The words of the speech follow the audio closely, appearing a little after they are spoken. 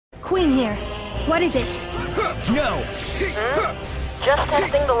Queen here. What is it? No! Just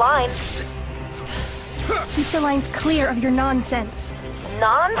testing the line. Keep the lines clear of your nonsense.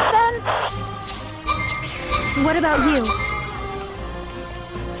 Nonsense? What about you?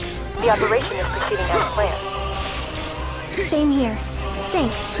 The operation is proceeding as planned. Same here. Same.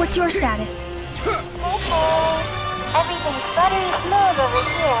 What's your status? Everything's buttery smooth over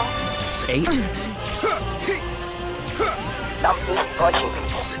here. 8? Something's pushing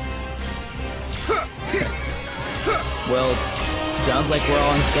people. Well, sounds like we're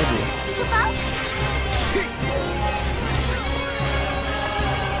all on schedule.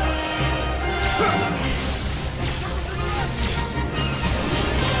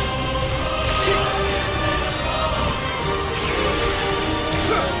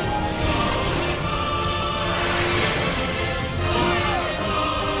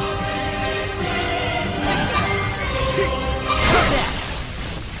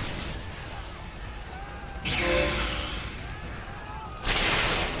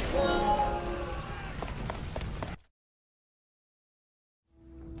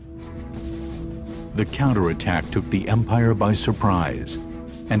 The counterattack took the Empire by surprise,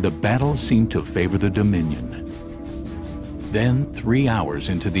 and the battle seemed to favor the Dominion. Then, 3 hours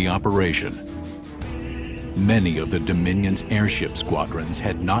into the operation, many of the Dominion's airship squadrons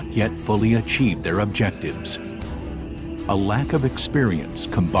had not yet fully achieved their objectives. A lack of experience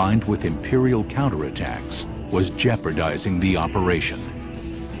combined with Imperial counterattacks was jeopardizing the operation.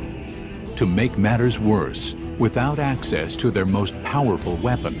 To make matters worse, without access to their most powerful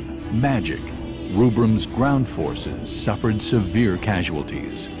weapon, magic, Rubrum's ground forces suffered severe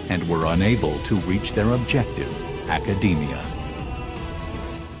casualties and were unable to reach their objective, academia.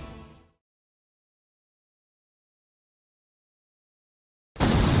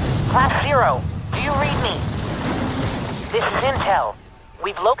 Class 0, do you read me? This is Intel.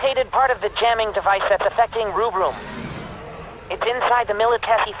 We've located part of the jamming device that's affecting Rubrum. It's inside the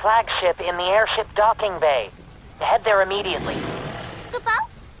Militesi flagship in the airship docking bay. Head there immediately.